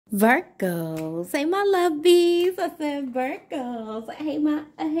Virgos, hey my lovies. I said Virgos. Hey my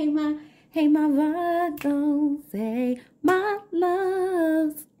Virgos. Hey my loves. Hey my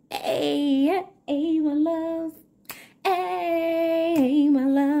loves. Hey my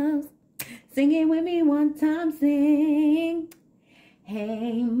loves. Sing it with me one time, sing.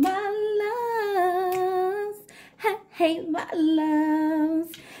 Hey my loves. Hey my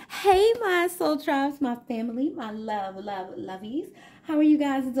loves. Hey my soul tribes, my family, my lovies. How are you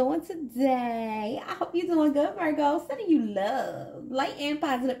guys doing today? I hope you're doing good, Virgo. Sending you love, light and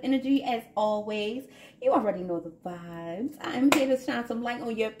positive energy as always. You already know the vibes. I'm here to shine some light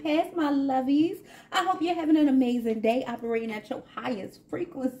on your path, my lovies. I hope you're having an amazing day, operating at your highest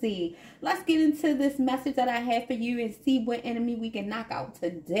frequency. Let's get into this message that I have for you and see what enemy we can knock out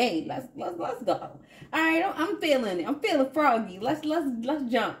today. Let's go. All right, I'm feeling it. I'm feeling froggy. Let's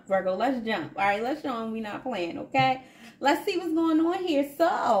jump, Virgo. Let's jump. All right, let's show them we're not playing, okay? Let's see what's going on here.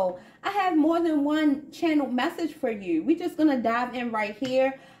 So, I have more than one channel message for you. We're just going to dive in right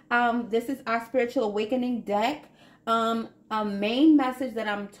here. This is our Spiritual Awakening deck. A main message that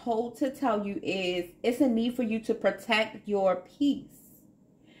I'm told to tell you is it's a need for you to protect your peace.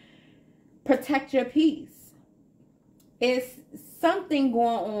 Protect your peace. It's something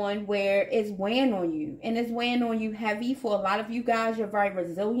going on where it's weighing on you. And it's weighing on you heavy. For a lot of you guys, you're very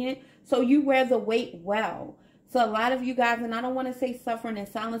resilient. So you wear the weight well. So a lot of you guys, and I don't want to say suffering in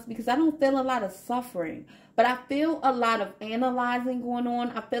silence because I don't feel a lot of suffering, but I feel a lot of analyzing going on.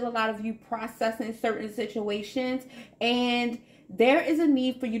 I feel a lot of you processing certain situations, and there is a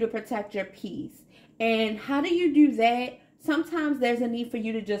need for you to protect your peace. And how do you do that? Sometimes there's a need for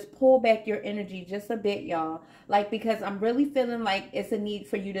you to just pull back your energy just a bit, y'all. Like, because I'm really feeling like it's a need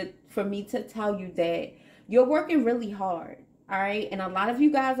for me to tell you that you're working really hard. All right. And a lot of you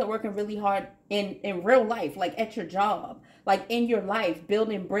guys are working really hard in real life, like at your job, like in your life,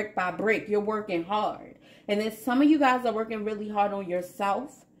 building brick by brick. You're working hard. And then some of you guys are working really hard on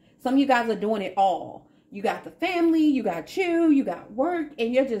yourself. Some of you guys are doing it all. You got the family, you got you got work,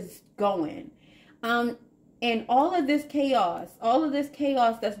 and you're just going. And all of this chaos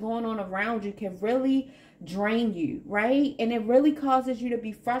that's going on around you can really drain you, right? And it really causes you to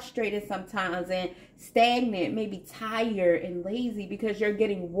be frustrated sometimes and stagnant, maybe tired and lazy because you're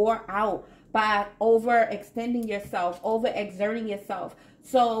getting wore out by overextending yourself, overexerting yourself.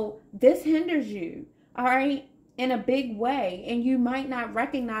 So this hinders you, all right, in a big way. And you might not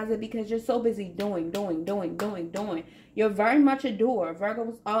recognize it because you're so busy doing. You're very much a doer.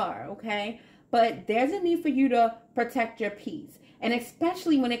 Virgos are, okay? But there's a need for you to protect your peace. And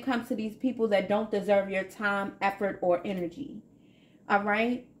especially when it comes to these people that don't deserve your time, effort, or energy. All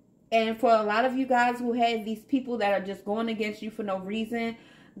right? And for a lot of you guys who have these people that are just going against you for no reason,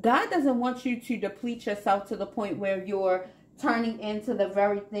 God doesn't want you to deplete yourself to the point where you're turning into the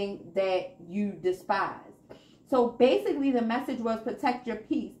very thing that you despise. So basically the message was protect your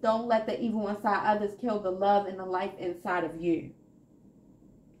peace. Don't let the evil inside others kill the love and the life inside of you.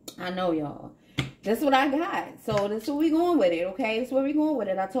 I know, y'all. This is what I got. So this is where we going with it, okay? This is where we going with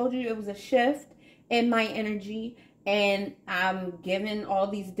it. I told you it was a shift in my energy, and I'm giving all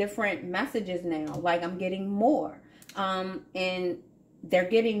these different messages now. Like, I'm getting more. And they're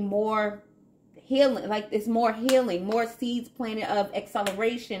getting more healing. Like, it's more healing, more seeds planted of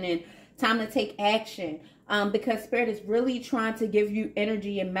acceleration and time to take action. Because Spirit is really trying to give you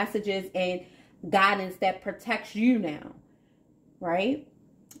energy and messages and guidance that protects you now, right?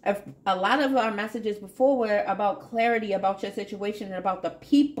 A lot of our messages before were about clarity about your situation and about the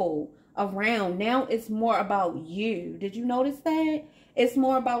people around. Now it's more about you. Did you notice that? It's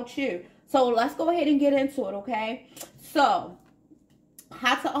more about you. So let's go ahead and get into it, okay? So,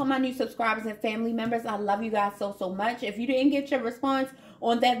 hi to all my new subscribers and family members. I love you guys so much. If you didn't get your response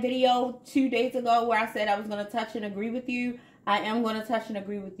on that video 2 days ago where I said I was going to touch and agree with you, I am going to touch and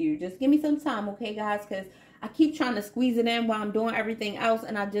agree with you. Just give me some time, okay, guys? Because I keep trying to squeeze it in while I'm doing everything else,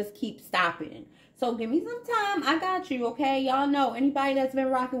 and I just keep stopping. So give me some time. I got you, okay? Y'all know, anybody that's been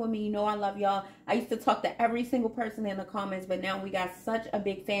rocking with me, you know I love y'all. I used to talk to every single person in the comments, but now we got such a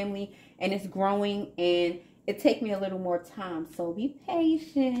big family, and it's growing, and it takes me a little more time. So be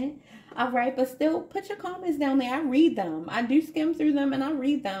patient, all right? But still, put your comments down there. I read them. I do skim through them, and I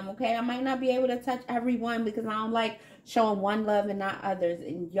read them, okay? I might not be able to touch everyone because I don't like showing one love and not others,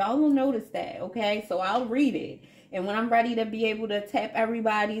 and y'all will notice that, okay? So I'll read it, and when I'm ready to be able to tap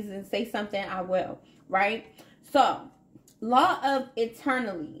everybody's and say something, I will, right? So, law of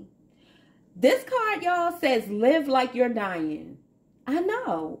eternally. This card, y'all, says live like you're dying. I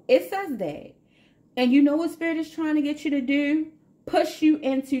know it says that, and you know what Spirit is trying to get you to do? Push you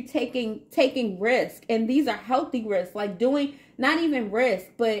into taking risk, and these are healthy risks, like doing not even risk,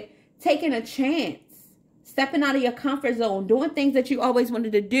 but taking a chance. Stepping out of your comfort zone, doing things that you always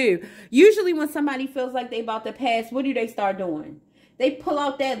wanted to do. Usually when somebody feels like they about to pass, what do they start doing? They pull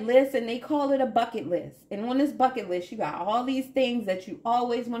out that list and they call it a bucket list. And on this bucket list, you got all these things that you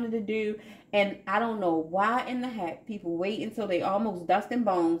always wanted to do. And I don't know why in the heck people wait until they almost dust and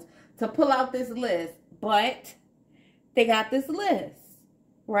bones to pull out this list. But they got this list,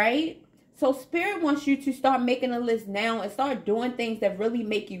 right? So Spirit wants you to start making a list now and start doing things that really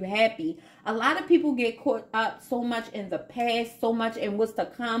make you happy. A lot of people get caught up so much in the past, so much in what's to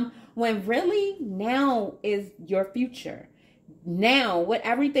come, when really now is your future. Now, what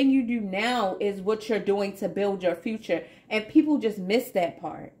everything you do now is what you're doing to build your future. And people just miss that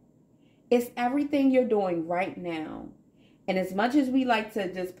part. It's everything you're doing right now. And as much as we like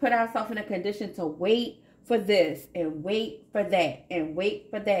to just put ourselves in a condition to wait for this and wait for that and wait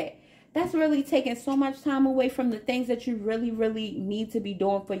for that, that's really taking so much time away from the things that you really, really need to be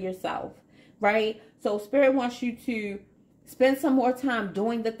doing for yourself, right? So Spirit wants you to spend some more time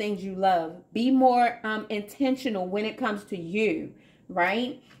doing the things you love. Be more intentional when it comes to you,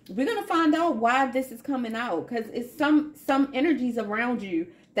 right? We're going to find out why this is coming out, because it's some energies around you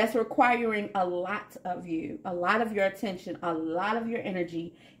that's requiring a lot of you. A lot of your attention, a lot of your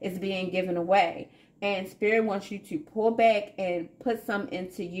energy is being given away. And Spirit wants you to pull back and put some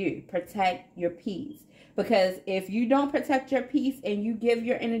into you. Protect your peace. Because if you don't protect your peace and you give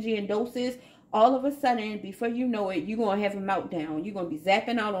your energy in doses, all of a sudden, before you know it, you're going to have a meltdown. You're going to be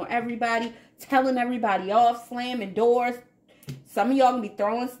zapping out on everybody, telling everybody off, slamming doors. Some of y'all going to be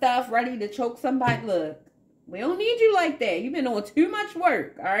throwing stuff, ready to choke somebody. Look, we don't need you like that. You've been doing too much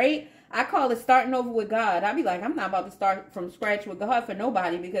work, all right? I call it starting over with God. I be like, I'm not about to start from scratch with God for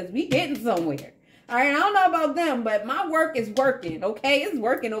nobody, because we getting somewhere. All right, I don't know about them, but my work is working, okay? It's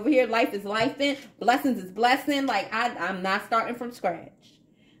working over here. Life is lifing. Blessings is blessing. Like, I'm not starting from scratch.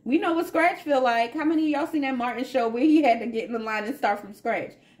 We know what scratch feel like. How many of y'all seen that Martin show where he had to get in the line and start from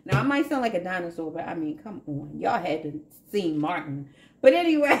scratch? Now, I might sound like a dinosaur, but I mean, come on. Y'all had to see Martin. But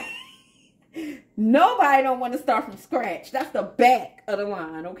anyway, nobody don't want to start from scratch. That's the back of the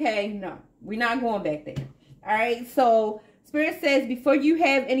line, okay? No, we're not going back there. All right, so Spirit says before you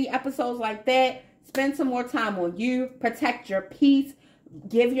have any episodes like that, spend some more time on you. Protect your peace.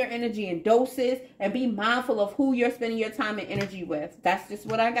 Give your energy in doses. And be mindful of who you're spending your time and energy with. That's just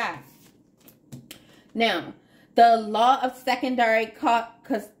what I got. Now, the law of secondary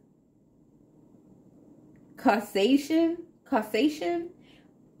causation.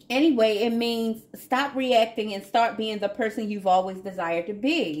 Anyway, it means stop reacting and start being the person you've always desired to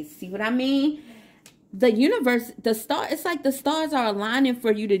be. See what I mean? The universe, it's like the stars are aligning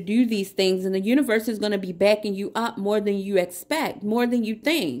for you to do these things, and the universe is going to be backing you up more than you expect, more than you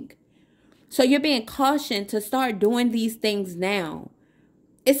think. So you're being cautioned to start doing these things now.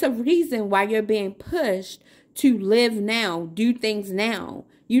 It's a reason why you're being pushed to live now, do things now.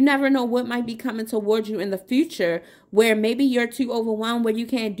 You never know what might be coming towards you in the future, where maybe you're too overwhelmed where you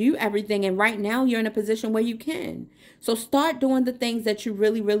can't do everything. And right now you're in a position where you can. So start doing the things that you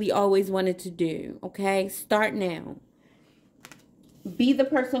really, really always wanted to do. Okay? Start now. Be the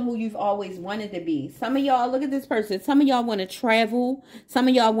person who you've always wanted to be. Some of y'all, look at this person. Some of y'all want to travel. Some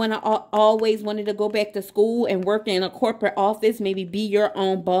of y'all always wanted to go back to school and work in a corporate office. Maybe be your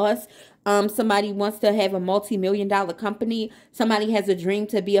own boss. Somebody wants to have a multi-million-dollar company. Somebody has a dream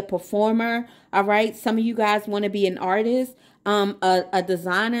to be a performer. All right. Some of you guys want to be an artist, a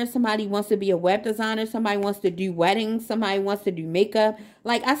designer. Somebody wants to be a web designer. Somebody wants to do weddings. Somebody wants to do makeup.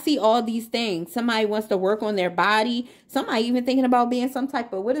 Like, I see all these things. Somebody wants to work on their body. Somebody even thinking about being some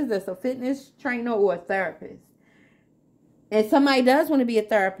type of, what is this, a fitness trainer or a therapist? And somebody does want to be a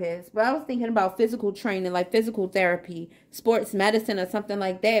therapist, but I was thinking about physical training, like physical therapy, sports medicine or something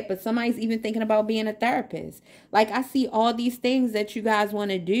like that. But somebody's even thinking about being a therapist. Like, I see all these things that you guys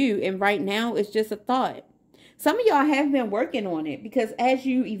want to do. And right now it's just a thought. Some of y'all have been working on it, because as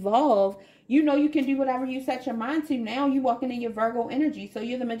you evolve, you know you can do whatever you set your mind to. Now you're walking in your Virgo energy. So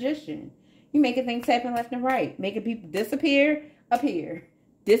you're the magician. You're making things happen left and right. Making people disappear, appear.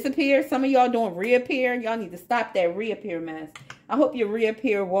 Disappear. Some of y'all doing reappear. Y'all need to stop that reappear mess. I hope your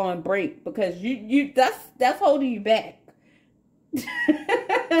reappear won't break, because that's holding you back.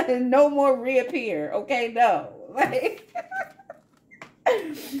 No more reappear. Okay, no. Like,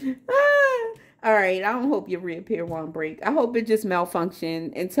 all right. I don't hope your reappear won't break. I hope it just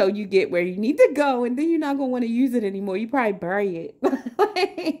malfunction until you get where you need to go, and then you're not gonna want to use it anymore. You probably bury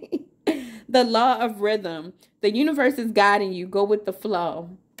it. The law of rhythm. The universe is guiding you. Go with the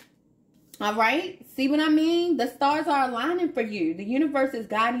flow. All right. See what I mean? The stars are aligning for you. The universe is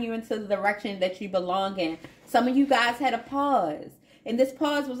guiding you into the direction that you belong in. Some of you guys had a pause. And this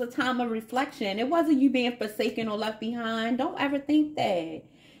pause was a time of reflection. It wasn't you being forsaken or left behind. Don't ever think that.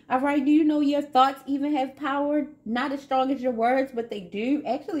 All right. Do you know your thoughts even have power? Not as strong as your words, but they do.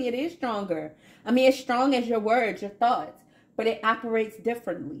 Actually, it is stronger. I mean, as strong as your words, your thoughts. But it operates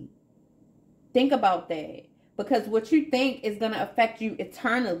differently. Think about that. Because what you think is going to affect you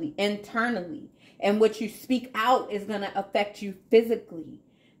internally. And what you speak out is going to affect you physically.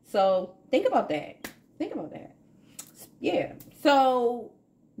 So think about that. Think about that. Yeah. So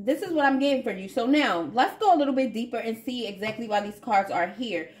this is what I'm getting for you. So now let's go a little bit deeper and see exactly why these cards are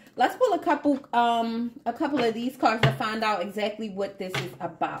here. Let's pull a couple of these cards to find out exactly what this is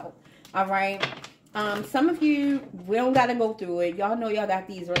about. All right. Some of you, we don't got to go through it. Y'all know y'all got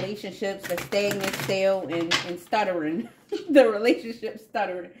these relationships that stagnant, stale, and stuttering. The relationship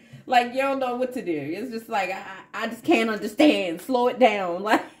stuttering. Like, you don't know what to do. It's just like, I just can't understand. Slow it down.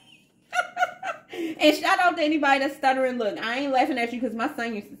 Like, and shout out to anybody that's stuttering. Look, I ain't laughing at you because my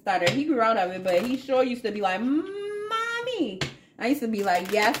son used to stutter. He grew out of it, but he sure used to be like, Mommy. I used to be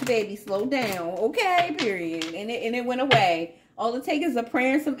like, yes, baby, slow down. Okay, period. And it went away. All it takes is a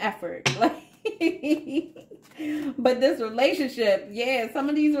prayer and some effort. Like, but this relationship, yeah, some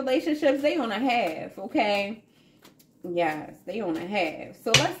of these relationships, they on a half, okay? Yes, they on a half.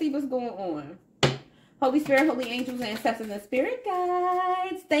 So let's see what's going on. Holy Spirit, holy angels, ancestors, and spirit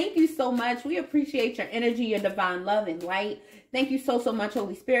guides, thank you so much. We appreciate your energy, your divine love and light. Thank you so much,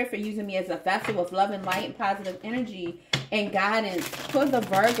 Holy Spirit, for using me as a vessel of love and light and positive energy and guidance for the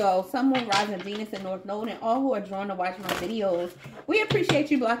Virgo, Sun, Moon, Rising, Venus, and North Node, and all who are drawn to watch my videos. We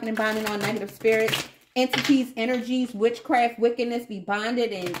appreciate you blocking and binding on negative spirits, entities, energies, witchcraft, wickedness be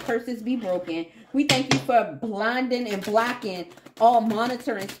bonded, and curses be broken. We thank you for blinding and blocking all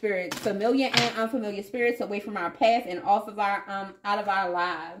monitoring spirits, familiar and unfamiliar spirits, away from our path and off of our out of our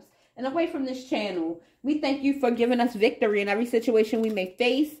lives and away from this channel. We thank you for giving us victory in every situation we may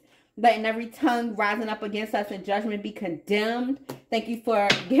face, letting every tongue rising up against us in judgment be condemned. Thank you for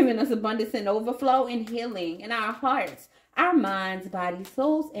giving us abundance and overflow and healing in our hearts, our minds, bodies,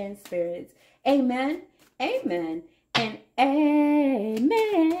 souls, and spirits. Amen, amen, and amen.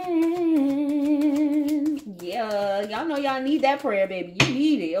 Yeah, y'all know y'all need that prayer, baby. You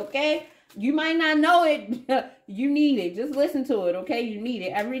need it, okay? You might not know it. You need it. Just listen to it, okay? You need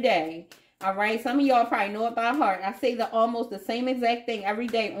it every day. All right? Some of y'all probably know it by heart. I say almost the same exact thing every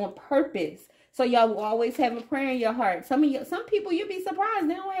day on purpose. So y'all will always have a prayer in your heart. Some people, you'd be surprised.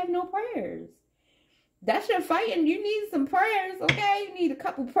 They don't have no prayers. That's your fighting. You need some prayers, okay? You need a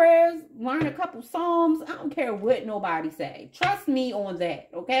couple prayers. Learn a couple psalms. I don't care what nobody say. Trust me on that,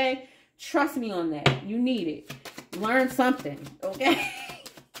 okay? Trust me on that. You need it. Learn something, okay?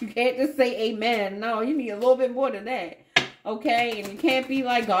 You can't just say amen. No, you need a little bit more than that, okay? And you can't be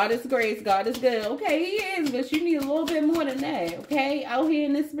like, God is grace, God is good. Okay, he is, but you need a little bit more than that, okay? Out here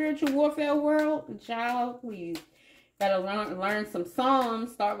in this spiritual warfare world, child, please. Gotta learn some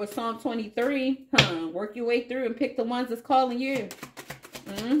psalms. Start with Psalm 23. Work your way through and pick the ones that's calling you.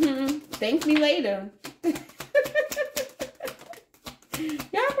 Thank me later. Y'all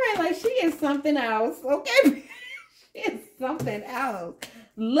probably like, she is something else, okay? She is something else.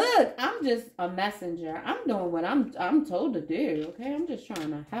 Look, I'm just a messenger. I'm doing what I'm told to do, okay? I'm just trying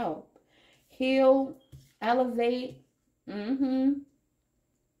to help, heal, elevate. All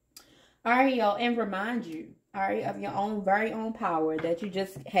right, y'all, and remind you, all right, of your own very own power that you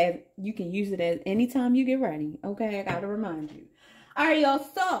just have. You can use it at any time you get ready, okay? I gotta remind you. All right, y'all,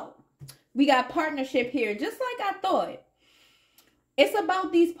 so we got partnership here, just like I thought. It's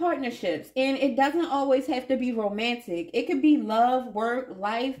about these partnerships, and it doesn't always have to be romantic. It could be love, work,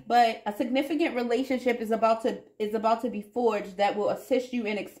 life, but a significant relationship is about to be forged that will assist you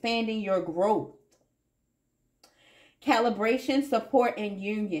in expanding your growth. Calibration, support, and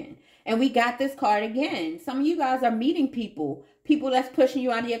union. And we got this card again. Some of you guys are meeting people that's pushing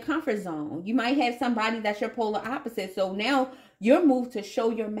you out of your comfort zone. You might have somebody that's your polar opposite. So now you're moved to show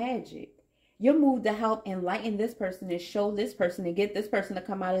your magic. You're moved to help enlighten this person and show this person and get this person to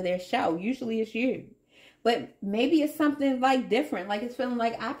come out of their shell. Usually it's you. But maybe it's something like different, like it's feeling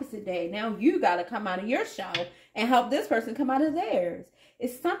like opposite day. Now you got to come out of your shell and help this person come out of theirs.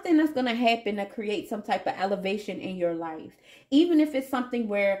 It's something that's going to happen to create some type of elevation in your life. Even if it's something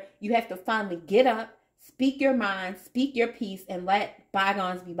where you have to finally get up, speak your mind, speak your piece, and let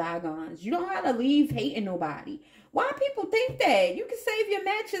bygones be bygones. You don't have to leave hating nobody. Why people think that? You can save your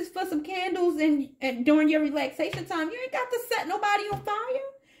matches for some candles and during your relaxation time. You ain't got to set nobody on fire.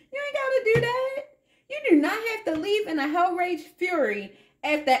 You ain't got to do that. You do not have to leave in a hell rage fury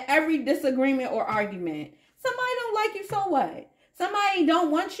after every disagreement or argument. Somebody don't like you, so what? Somebody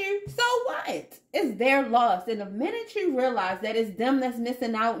don't want you, so what? It's their loss. And the minute you realize that it's them that's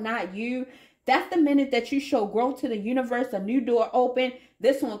missing out, not you, that's the minute that you show growth to the universe, a new door open,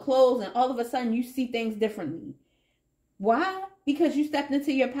 this one closed, and all of a sudden you see things differently. Why? Because you stepped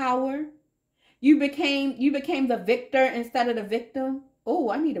into your power. You became the victor instead of the victim.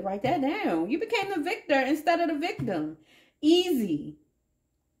 Oh, I need to write that down. You became the victor instead of the victim. Easy.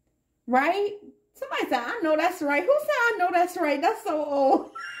 Right? Somebody said, I know that's right. Who said I know that's right? That's so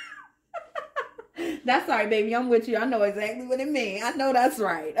old. That's all right, baby. I'm with you. I know exactly what it means. I know that's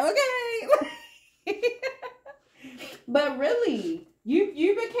right. Okay. But really,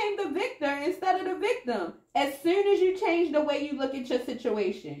 you became the victor instead of the victim as soon as you change the way you look at your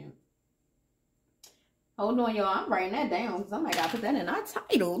situation. Hold on, y'all. I'm writing that down. Somebody got to put that in our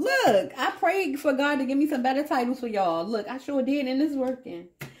title. Look, I prayed for God to give me some better titles for y'all. Look, I sure did, and it's working.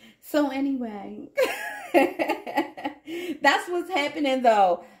 So anyway, that's what's happening,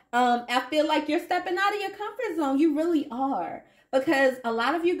 though. I feel like you're stepping out of your comfort zone. You really are. Because a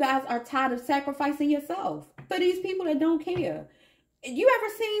lot of you guys are tired of sacrificing yourself for these people that don't care. You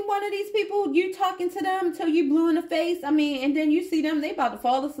ever seen one of these people, you talking to them until you blue in the face? I mean, and then you see them, they about to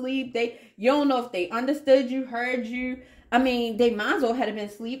fall asleep. You don't know if they understood you, heard you. I mean, they might as well have been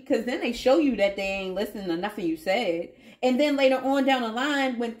asleep, because then they show you that they ain't listening to nothing you said. And then later on down the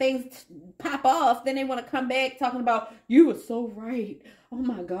line, when things pop off, then they want to come back talking about, you were so right. Oh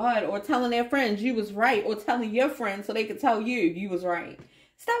my God. Or telling their friends you was right. Or telling your friends so they could tell you was right.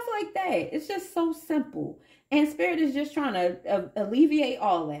 Stuff like that. It's just so simple. And Spirit is just trying to alleviate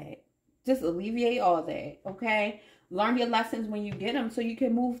all that. Just alleviate all that. Okay? Learn your lessons when you get them so you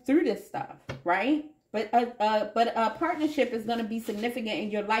can move through this stuff. Right? But a partnership is going to be significant in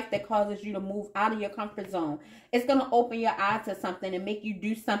your life that causes you to move out of your comfort zone. It's going to open your eyes to something and make you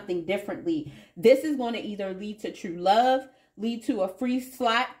do something differently. This is going to either lead to true love, lead to a free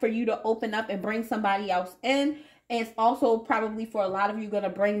slot for you to open up and bring somebody else in. And it's also probably for a lot of you going to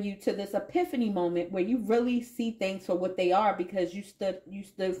bring you to this epiphany moment where you really see things for what they are, because you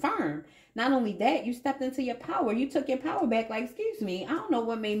stood firm. Not only that, you stepped into your power. You took your power back. Like, excuse me, I don't know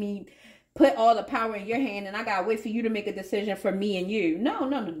what made me put all the power in your hand and I got to wait for you to make a decision for me and you.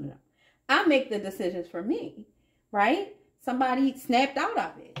 No. I make the decisions for me, right? Somebody snapped out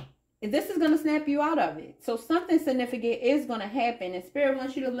of it. And this is going to snap you out of it. So something significant is going to happen. And Spirit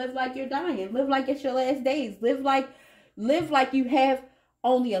wants you to live like you're dying. Live like it's your last days. Live like you have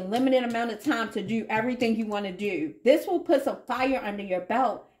only a limited amount of time to do everything you want to do. This will put some fire under your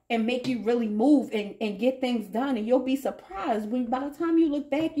belt and make you really move and get things done. And you'll be surprised when by the time you look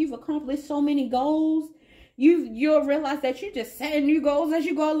back, you've accomplished so many goals. You'll realize that you're just setting new goals as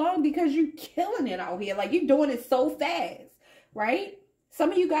you go along, because you're killing it out here. Like, you're doing it so fast, right?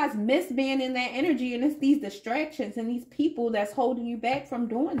 Some of you guys miss being in that energy, and it's these distractions and these people that's holding you back from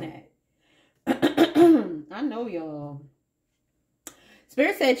doing that. I know, y'all.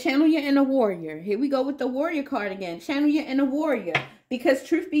 Spirit said, channel your inner warrior. Here we go with the warrior card again. Channel your inner warrior. Because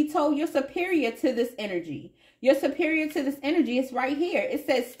truth be told, you're superior to this energy. You're superior to this energy. It's right here. It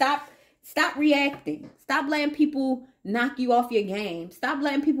says stop reacting. Stop letting people knock you off your game. Stop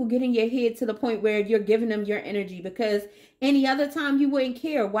letting people get in your head to the point where you're giving them your energy, because any other time you wouldn't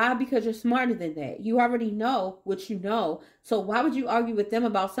care. Why? Because you're smarter than that. You already know what you know. So why would you argue with them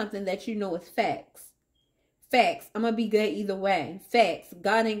about something that you know is facts? Facts. I'm going to be good either way. Facts.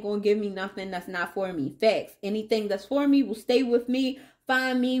 God ain't going to give me nothing that's not for me. Facts. Anything that's for me will stay with me,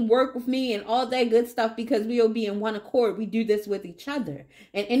 find me, work with me, and all that good stuff, because we'll be in one accord. We do this with each other.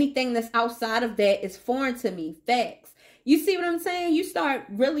 And anything that's outside of that is foreign to me. Facts. You see what I'm saying? You start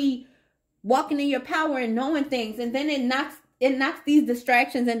really walking in your power and knowing things, and then it knocks these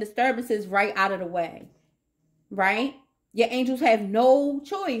distractions and disturbances right out of the way. Right? Your angels have no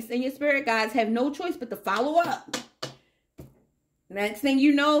choice, and your spirit guides have no choice but to follow up. Next thing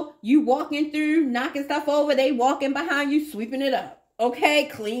you know, you walking through, knocking stuff over, they walking behind you, sweeping it up. Okay,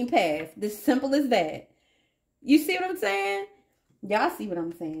 clean path. As simple as that. You see what I'm saying? Y'all see what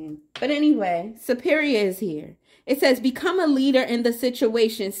I'm saying. But anyway, Superior is here. It says, become a leader in the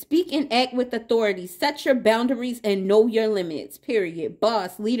situation. Speak and act with authority. Set your boundaries and know your limits. Period.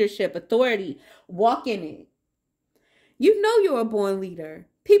 Boss, leadership, authority. Walk in it. You know you're a born leader.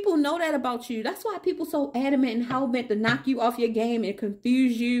 People know that about you. That's why people so adamant and hell-bent to knock you off your game and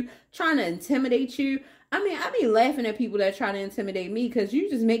confuse you, trying to intimidate you. I mean, I be laughing at people that try to intimidate me, because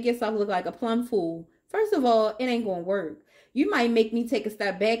you just make yourself look like a plumb fool. First of all, it ain't going to work. You might make me take a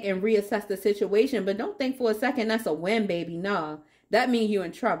step back and reassess the situation, but don't think for a second that's a win, baby. Nah, that means you're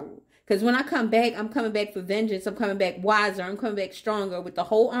in trouble. Because when I come back, I'm coming back for vengeance. I'm coming back wiser. I'm coming back stronger with the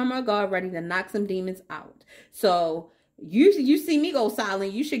whole armor of God ready to knock some demons out. So you see me go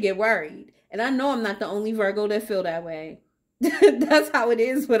silent, you should get worried. And I know I'm not the only Virgo that feel that way. That's how it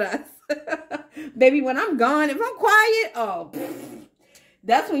is with us. Baby, when I'm gone, if I'm quiet, oh,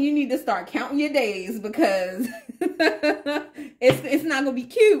 that's when you need to start counting your days, because it's not going to be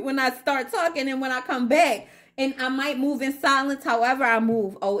cute when I start talking and when I come back. And I might move in silence. However I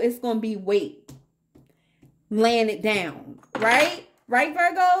move, oh, it's going to be weight. Laying it down. Right? Right,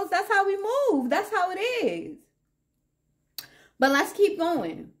 Virgos? That's how we move. That's how it is. But let's keep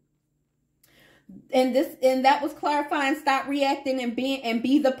going. And that was clarifying. Stop reacting and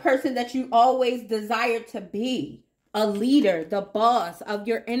be the person that you always desire to be. A leader, the boss of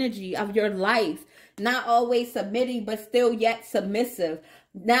your energy, of your life. Not always submitting, but still yet submissive.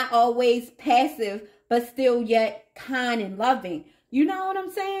 Not always passive, but still yet kind and loving. You know what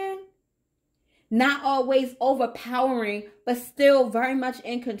I'm saying? Not always overpowering, but still very much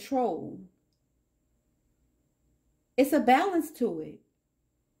in control. It's a balance to it.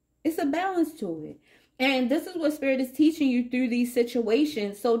 It's a balance to it. And this is what Spirit is teaching you through these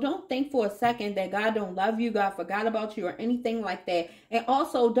situations. So don't think for a second that God don't love you, God forgot about you, or anything like that. And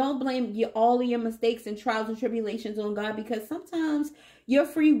also don't blame all of your mistakes and trials and tribulations on God, because sometimes your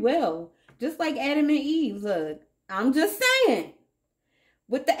free will, just like Adam and Eve, look, I'm just saying,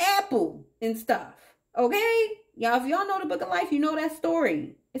 with the apple and stuff, okay? Y'all, if y'all know the Book of Life, you know that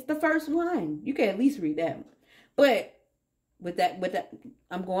story. It's the first one. You can at least read that one. But with that,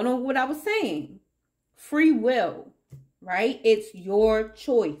 I'm going on what I was saying. Free will, right? It's your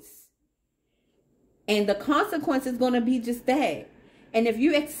choice. And the consequence is going to be just that. And if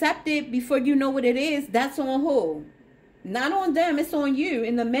you accept it before you know what it is, that's on who? Not on them, it's on you.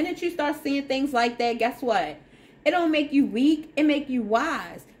 And the minute you start seeing things like that, guess what? It don't make you weak. It make you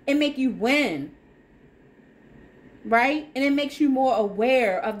wise. It make you win. Right? And it makes you more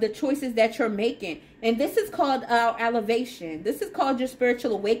aware of the choices that you're making. And this is called elevation. This is called your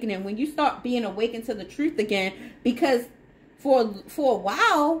spiritual awakening. When you start being awakened to the truth again. Because for a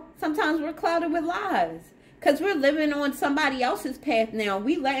while, sometimes we're clouded with lies. Because we're living on somebody else's path now.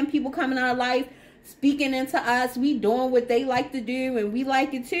 We letting people come in our life, speaking into us. We doing what they like to do, and we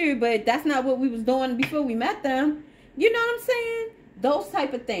like it too. But that's not what we was doing before we met them. You know what I'm saying? Those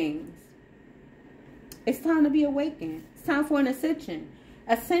type of things. It's time to be awakened. It's time for an ascension.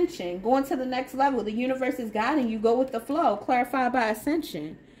 Ascension. Going to the next level. The universe is guiding you. Go with the flow. Clarified by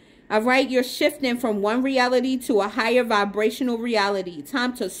ascension. All right? You're shifting from one reality to a higher vibrational reality.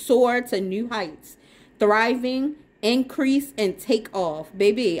 Time to soar to new heights. Thriving, increase, and take off.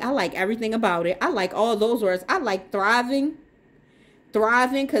 Baby, I like everything about it. I like all those words. I like thriving.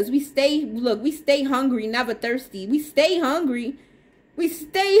 Thriving, because we stay hungry, never thirsty. We stay hungry. We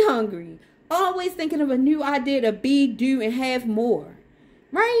stay hungry. Always thinking of a new idea to be, do, and have more.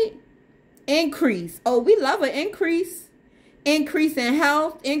 Right? Increase. Oh, we love an increase. Increase in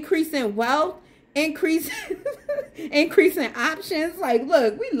health. Increase in wealth. Increase in options. Like,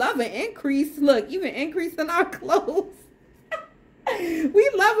 look, we love an increase. Look, even increase in our clothes. we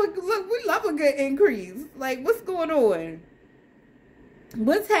love a good increase. Like, what's going on?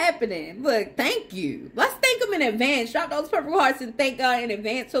 What's happening? Look, thank you. Let's thank them in advance. Drop those purple hearts and thank God in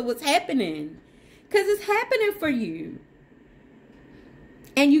advance for what's happening. Because it's happening for you.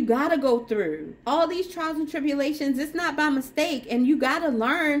 And you got to go through all these trials and tribulations. It's not by mistake. And you got to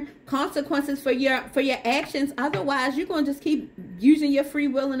learn consequences for your actions. Otherwise, you're going to just keep using your free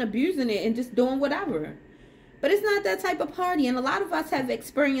will and abusing it and just doing whatever. But it's not that type of party. And a lot of us have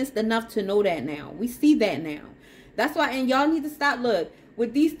experienced enough to know that now. We see that now. That's why, and y'all need to stop, look,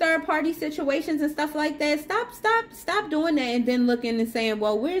 with these third party situations and stuff like that, stop doing that and then looking and saying,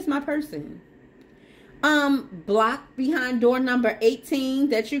 well, where's my person? Block behind door number 18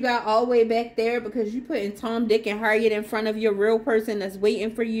 that you got all the way back there because you putting Tom, Dick, and Harriet in front of your real person that's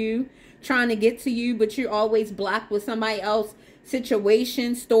waiting for you, trying to get to you, but you're always blocked with somebody else,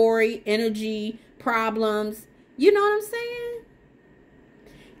 situation, story, energy, problems. You know what I'm saying?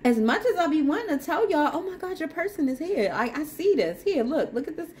 As much as I be wanting to tell y'all, oh my God, your person is here. I see this. Here, look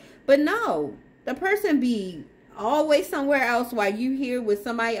at this. But no, the person be always somewhere else while you here with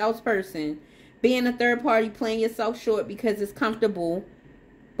somebody else person. Being a third party, playing yourself short because it's comfortable.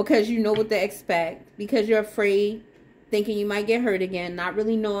 Because you know what to expect. Because you're afraid, thinking you might get hurt again. Not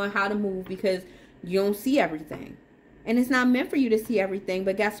really knowing how to move because you don't see everything. And it's not meant for you to see everything.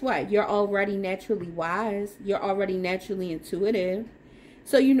 But guess what? You're already naturally wise. You're already naturally intuitive.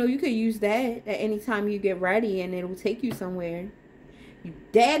 So, you know, you could use that at any time you get ready and it will take you somewhere. You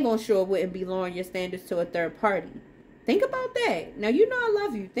daggone sure wouldn't be lowering your standards to a third party. Think about that. Now, you know I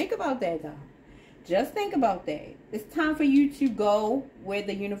love you. Think about that, though. Just think about that. It's time for you to go where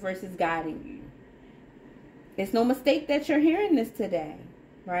the universe is guiding you. It's no mistake that you're hearing this today,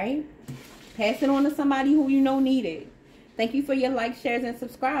 right? Pass it on to somebody who you know need it. Thank you for your likes, shares, and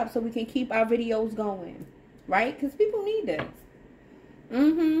subscribe so we can keep our videos going, right? Because people need this.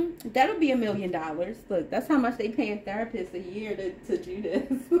 That'll be $1 million. Look, that's how much they paying therapists a year to do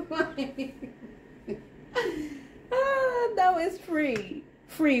this. No, it's free.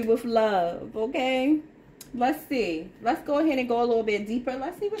 Free with love, okay? Let's see. Let's go ahead and go a little bit deeper.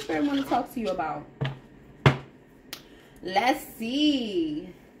 Let's see what Spirit want to talk to you about. Let's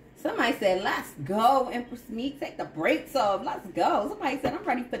see. Somebody said, let's go, Empress Meek. Take the brakes off. Let's go. Somebody said, I'm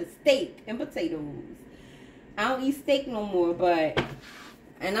ready for the steak and potatoes. I don't eat steak no more, but...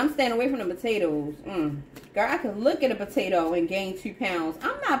 And I'm staying away from the potatoes. Girl, I can look at a potato and gain 2 pounds.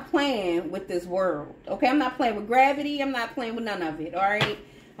 I'm not playing with this world. Okay, I'm not playing with gravity. I'm not playing with none of it. All right?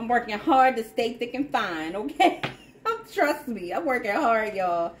 I'm working hard to stay thick and fine. Okay? Trust me. I'm working hard,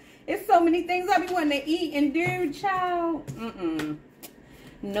 y'all. It's so many things I be wanting to eat and do, child.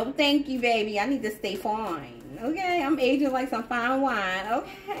 No, thank you, baby. I need to stay fine. Okay? I'm aging like some fine wine.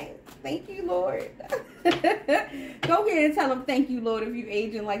 Okay? Thank you, Lord. Go ahead and tell them thank you, Lord, if you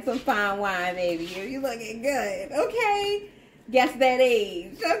aging like some fine wine, baby. You're looking good. Okay? Guess that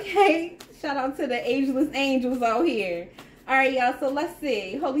age. Okay? Shout out to the ageless angels out here. All right, y'all. So let's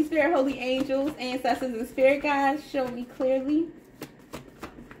see. Holy Spirit, holy angels, ancestors, and spirit guides, show me clearly.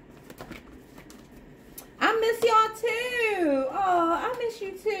 I miss y'all too. Oh, I miss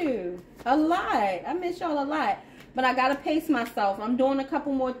you too. A lot. I miss y'all a lot. But I got to pace myself. I'm doing a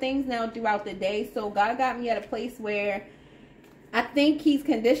couple more things now throughout the day. So God got me at a place where I think he's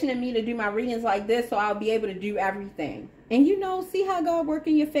conditioning me to do my readings like this so I'll be able to do everything. And you know, see how God work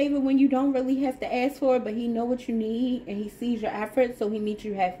in your favor when you don't really have to ask for it, but he know what you need and he sees your efforts, so he meets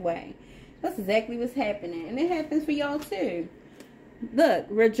you halfway. That's exactly what's happening. And it happens for y'all too. Look,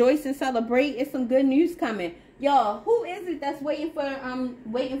 rejoice and celebrate. It's some good news coming. Y'all, who is it that's waiting for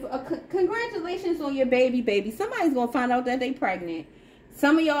congratulations on your baby. Somebody's gonna find out that they pregnant.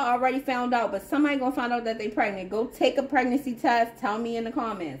 Some of y'all already found out, but somebody gonna find out that they pregnant. Go take a pregnancy test. Tell me in the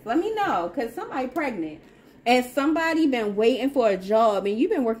comments. Let me know, because somebody pregnant. And somebody been waiting for a job, and you've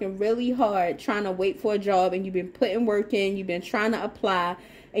been working really hard trying to wait for a job, and you've been putting work in, you've been trying to apply,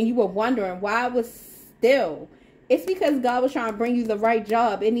 and you were wondering why it was still. It's because God was trying to bring you the right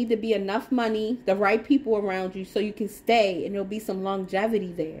job. It need to be enough money, the right people around you so you can stay and there'll be some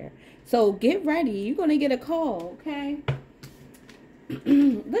longevity there. So get ready. You're going to get a call, okay?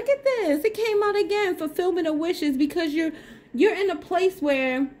 Look at this. It came out again. Fulfillment of wishes, because you're in a place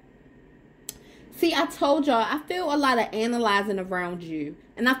where, see, I told y'all, I feel a lot of analyzing around you.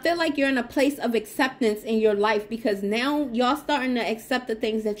 And I feel like you're in a place of acceptance in your life, because now y'all starting to accept the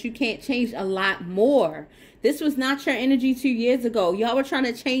things that you can't change a lot more. This was not your energy 2 years ago. Y'all were trying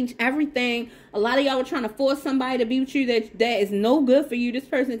to change everything. A lot of y'all were trying to force somebody to be with you that is no good for you. This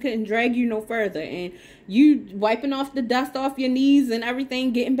person couldn't drag you no further. And you wiping off the dust off your knees and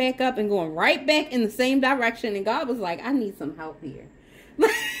everything, getting back up and going right back in the same direction. And God was like, I need some help here.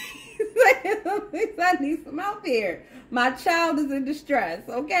 I need some help here. My child is in distress,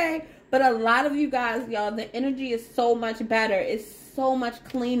 okay? But a lot of you guys, y'all, the energy is so much better. It's so much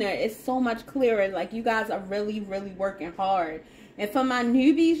cleaner. It's so much clearer. Like, you guys are really, really working hard. And for my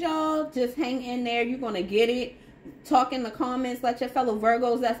newbies, y'all, just hang in there. You're going to get it. Talk in the comments. Let your fellow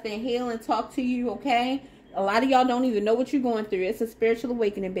Virgos that's been healing talk to you, okay? A lot of y'all don't even know what you're going through. It's a spiritual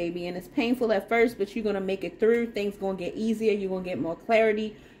awakening, baby. And it's painful at first, but you're going to make it through. Things going to get easier. You're going to get more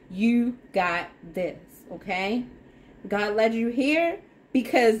clarity. You got this, okay? God led you here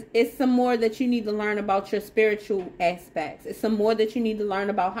because it's some more that you need to learn about your spiritual aspects. It's some more that you need to learn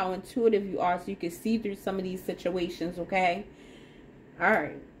about how intuitive you are so you can see through some of these situations, okay? All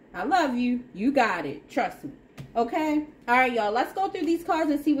right. I love you. You got it. Trust me. Okay? All right, y'all. Let's go through these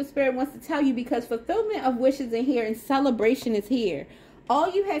cards and see what Spirit wants to tell you, because fulfillment of wishes is here and celebration is here. All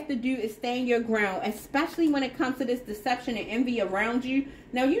you have to do is stand your ground, especially when it comes to this deception and envy around you.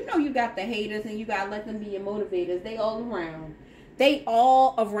 Now, you know you got the haters and you got to let them be your motivators. They all around. They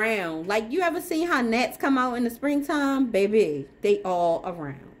all around. Like, you ever seen how gnats come out in the springtime? Baby, they all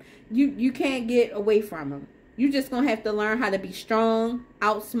around. You can't get away from them. You just going to have to learn how to be strong,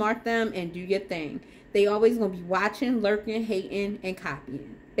 outsmart them, and do your thing. They always going to be watching, lurking, hating, and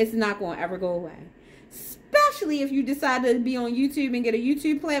copying. It's not going to ever go away. Especially if you decide to be on YouTube and get a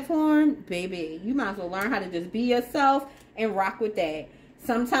YouTube platform, baby, you might as well learn how to just be yourself and rock with that.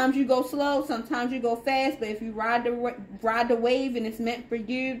 Sometimes you go slow, sometimes you go fast, but if you ride the wave and it's meant for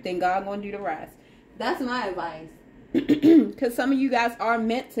you, then God gonna do the rest. That's my advice. Because some of you guys are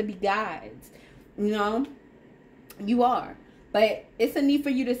meant to be guides. You know, you are. But it's a need for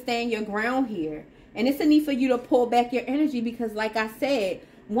you to stand your ground here. And it's a need for you to pull back your energy, because like I said,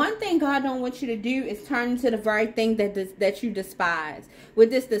 one thing God don't want you to do is turn into the very thing that you despise. With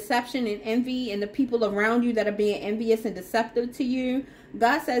this deception and envy and the people around you that are being envious and deceptive to you,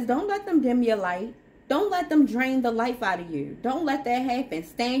 God says, don't let them dim your light. Don't let them drain the life out of you. Don't let that happen.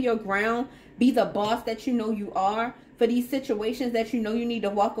 Stand your ground. Be the boss that you know you are for these situations that you know you need to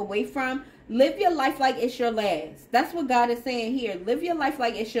walk away from. Live your life like it's your last. That's what God is saying here. Live your life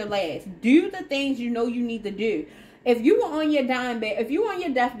like it's your last. Do the things you know you need to do. If you were on your dying bed, if you were on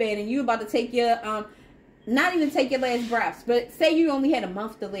your deathbed and you about to take your, not even take your last breaths, but say you only had a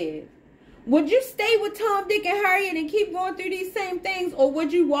month to live, would you stay with Tom, Dick, and Harriet and keep going through these same things, or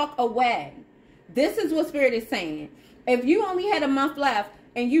would you walk away? This is what Spirit is saying. If you only had a month left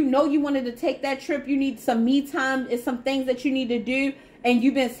and you know you wanted to take that trip, you need some me time, it's some things that you need to do, and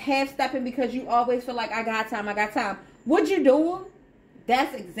you've been half-stepping because you always feel like, I got time. Would you do them?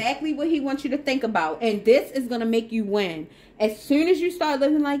 That's exactly what he wants you to think about. And this is going to make you win. As soon as you start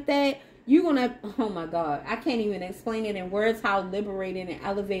living like that, you're going to, oh my God, I can't even explain it in words how liberated and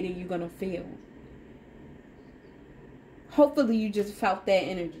elevated you're going to feel. Hopefully you just felt that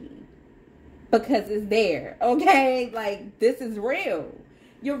energy, because it's there, okay? Like, this is real.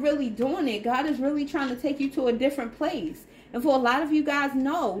 You're really doing it. God is really trying to take you to a different place. And for a lot of you guys,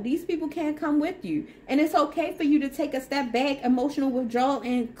 no, these people can't come with you. And it's okay for you to take a step back, emotional withdrawal,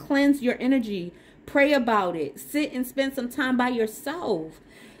 and cleanse your energy. Pray about it. Sit and spend some time by yourself.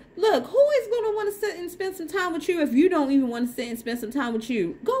 Look, who is going to want to sit and spend some time with you if you don't even want to sit and spend some time with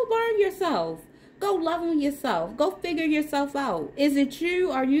you? Go learn yourself. Go love on yourself. Go figure yourself out. Is it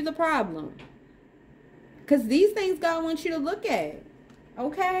you? Are you the problem? Because these things God wants you to look at.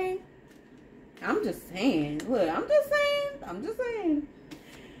 Okay? I'm just saying. Look, I'm just saying.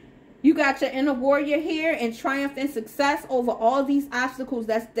 You got your inner warrior here and triumph and success over all these obstacles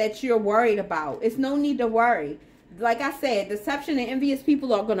that you're worried about. It's no need to worry. Like I said, deception and envious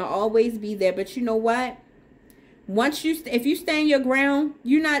people are going to always be there. But you know what? If you stand your ground,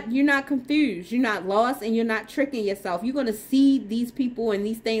 you're not confused. You're not lost, and you're not tricking yourself. You're going to see these people and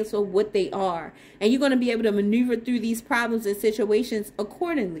these things for what they are. And you're going to be able to maneuver through these problems and situations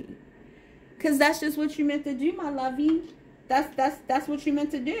accordingly. Because that's just what you meant to do, my lovey. That's what you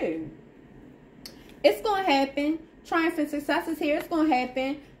meant to do. It's going to happen. Triumph and success is here. It's going to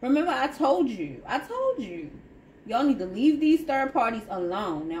happen. Remember, I told you. Y'all need to leave these third parties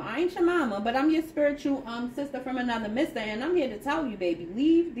alone. Now, I ain't your mama, but I'm your spiritual sister from another mister. And I'm here to tell you, baby,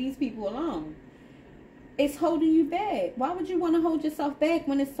 leave these people alone. It's holding you back. Why would you want to hold yourself back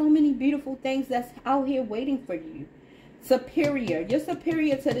when there's so many beautiful things that's out here waiting for you? Superior. You're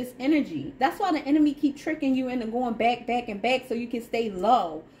superior to this energy. That's why the enemy keep tricking you into going back and back, so you can stay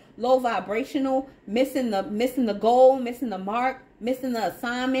low vibrational, missing the goal, missing the mark, missing the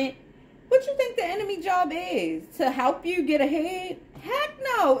assignment. What you think the enemy job is? To help you get ahead? Heck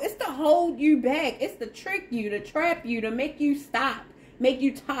no. It's to hold you back. It's to trick you, to trap you, to make you stop, make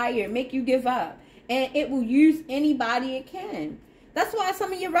you tired, make you give up. And it will use anybody it can. That's why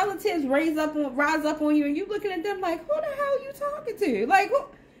some of your relatives rise up on you, and you looking at them like, who the hell are you talking to? Like,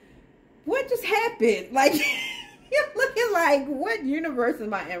 what just happened? Like, you're looking like, what universe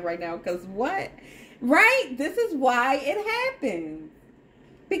am I in right now? Because what? Right? This is why it happened.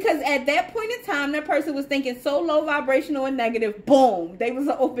 Because at that point in time, that person was thinking so low vibrational and negative. Boom. They was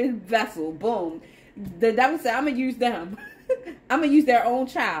an open vessel. Boom. The devil said, I'm going to use them. I'm going to use their own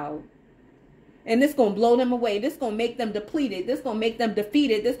child. And this going to blow them away. This going to make them depleted. This going to make them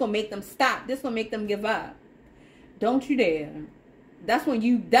defeated. This going to make them stop. This going to make them give up. Don't you dare. That's when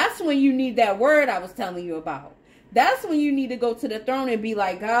you need that word I was telling you about. That's when you need to go to the throne and be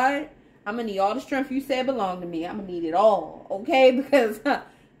like, God, I'm going to need all the strength you said belong to me. I'm going to need it all. Okay? Because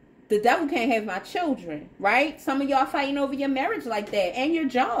the devil can't have my children. Right? Some of y'all fighting over your marriage like that. And your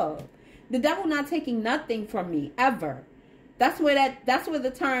job. The devil not taking nothing from me. Ever. That's where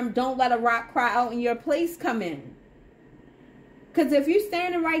the term "don't let a rock cry out in your place" come in. Because if you're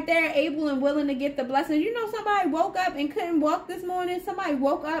standing right there, able and willing to get the blessing, you know, somebody woke up and couldn't walk this morning. Somebody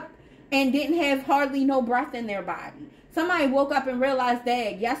woke up and didn't have hardly no breath in their body. Somebody woke up and realized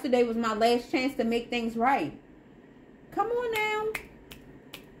that yesterday was my last chance to make things right. Come on now.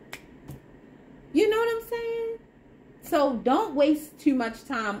 You know what I'm saying? So don't waste too much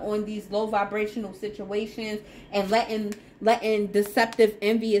time on these low vibrational situations and letting deceptive,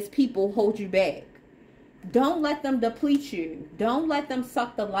 envious people hold you back. Don't let them deplete you. Don't let them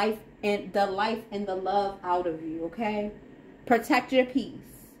suck the life and the love out of you, okay? Protect your peace.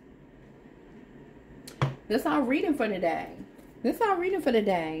 This is our reading for today. This is our reading for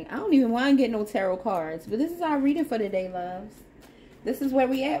today. I don't even want to get no tarot cards, but this is our reading for today, loves. This is where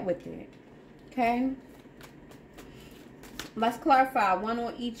we at with it. Okay? Let's clarify one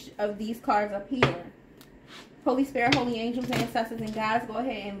on each of these cards up here. Holy Spirit, holy angels, ancestors, and guides, go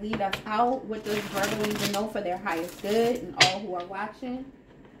ahead and lead us out. What does Virgo need to know for their highest good and all who are watching?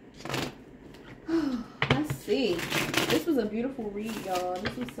 Let's see. This was a beautiful read, y'all.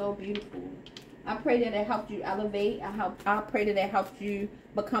 This was so beautiful. I pray that it helped you elevate. I pray that it helped you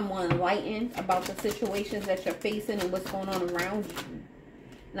become more enlightened about the situations that you're facing and what's going on around you.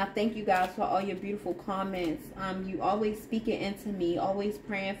 And I thank you guys for all your beautiful comments. You always speaking into me, always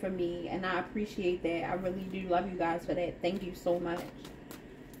praying for me, and I appreciate that. I really do love you guys for that. Thank you so much.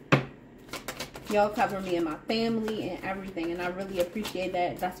 Y'all cover me and my family and everything, and I really appreciate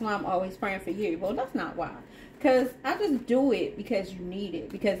that. That's why I'm always praying for you. Well, that's not why. Because I just do it because you need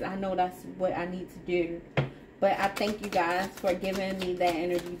it. Because I know that's what I need to do. But I thank you guys for giving me that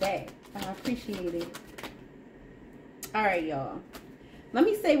energy back. I appreciate it. Alright, y'all. Let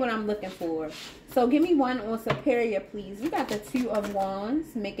me say what I'm looking for. So give me one on Superior, please. We got the 2 of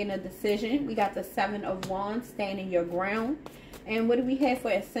Wands, making a decision. We got the 7 of Wands, standing your ground. And what do we have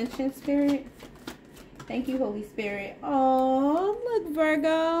for Ascension, Spirit? Thank you, Holy Spirit. Oh, look,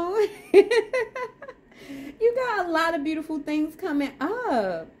 Virgo. You got a lot of beautiful things coming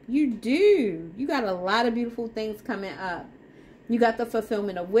up. You do. You got a lot of beautiful things coming up. You got the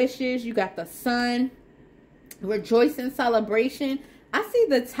fulfillment of wishes. You got the sun. Rejoicing, celebration. I see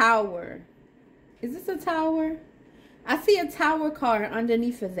the Tower. Is this a Tower? I see a Tower card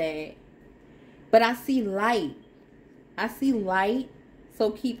underneath of that. But I see light. I see light. So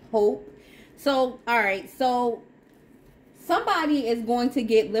keep hope. So, alright. So, somebody is going to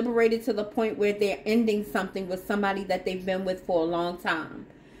get liberated to the point where they're ending something with somebody that they've been with for a long time.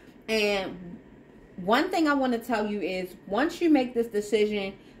 And one thing I want to tell you is, once you make this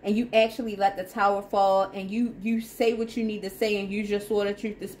decision and you actually let the Tower fall and you say what you need to say and use your sword of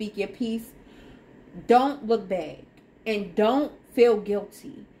truth to speak your piece, don't look back and don't feel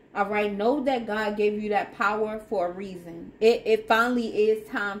guilty. All right, know that God gave you that power for a reason. It finally is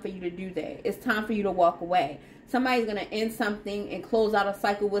time for you to do that. It's time for you to walk away. Somebody's going to end something and close out a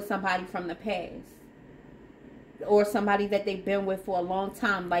cycle with somebody from the past. Or somebody that they've been with for a long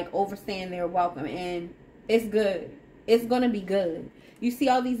time, like overstaying their welcome. And it's good. It's going to be good. You see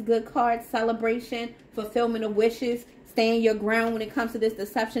all these good cards: celebration, fulfillment of wishes, stand your ground when it comes to this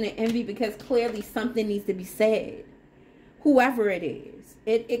deception and envy, because clearly something needs to be said. Whoever it is.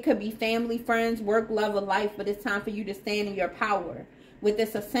 It could be family, friends, work, love, or life, but it's time for you to stand in your power. With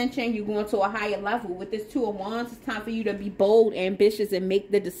this ascension, you're going to a higher level. With this 2 of Wands, it's time for you to be bold, ambitious, and make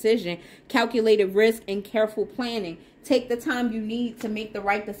the decision. Calculated risk and careful planning. Take the time you need to make the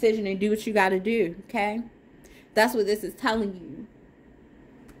right decision and do what you got to do, okay? That's what this is telling you.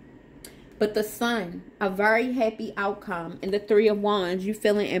 But the Sun, a very happy outcome. And the 3 of Wands, you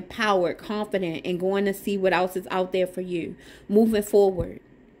feeling empowered, confident, and going to see what else is out there for you. Moving forward.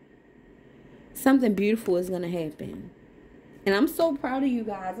 Something beautiful is going to happen. And I'm so proud of you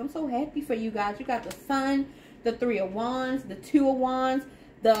guys. I'm so happy for you guys. You got the Sun, the 3 of Wands, the 2 of Wands,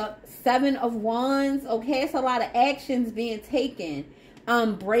 the 7 of Wands. Okay, it's a lot of actions being taken.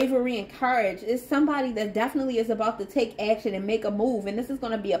 Bravery and courage. It's somebody that definitely is about to take action and make a move. And this is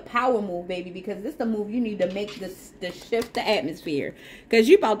going to be a power move, baby, because this is the move you need to make to shift the atmosphere. Because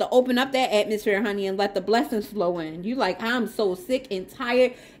you about to open up that atmosphere, honey, and let the blessings flow in. You like, I'm so sick and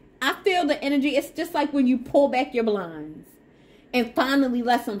tired. I feel the energy. It's just like when you pull back your blinds and finally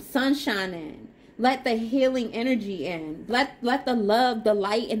let some sunshine in. Let the healing energy in. Let the love, the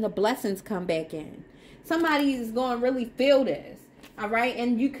light, and the blessings come back in. Somebody is going to really feel this. All right.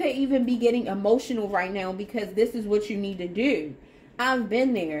 And you could even be getting emotional right now because this is what you need to do. I've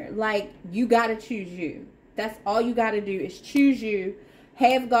been there. Like, you got to choose you. That's all you got to do is choose you.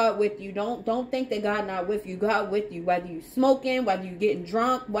 Have God with you. Don't think that God not with you. God with you. Whether you smoking, whether you getting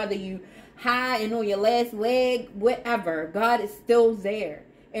drunk, whether you high and on your last leg, whatever. God is still there.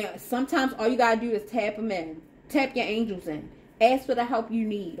 And sometimes all you got to do is tap him in. Tap your angels in. Ask for the help you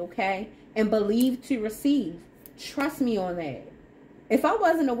need, okay? And believe to receive. Trust me on that. If I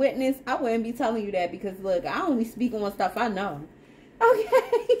wasn't a witness, I wouldn't be telling you that because, look, I only speak on stuff I know.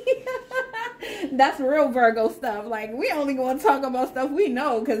 Okay? That's real Virgo stuff. Like, we only going to talk about stuff we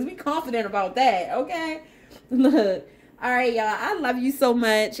know because we confident about that, okay? Look. All right, y'all. I love you so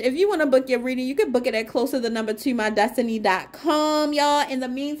much. If you want to book your reading, you can book it at closer2MyDestinys.com, y'all. In the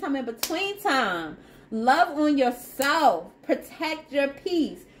meantime, in between time, love on yourself. Protect your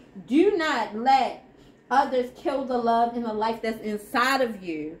peace. Do not let others kill the love and the life that's inside of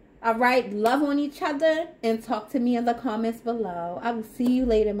you. All right, love on each other and talk to me in the comments below. I will see you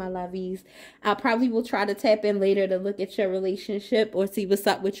later, my lovies. I probably will try to tap in later to look at your relationship or see what's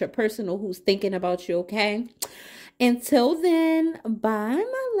up with your personal who's thinking about you, okay? Until then, bye,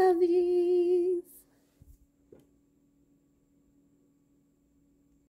 my lovies.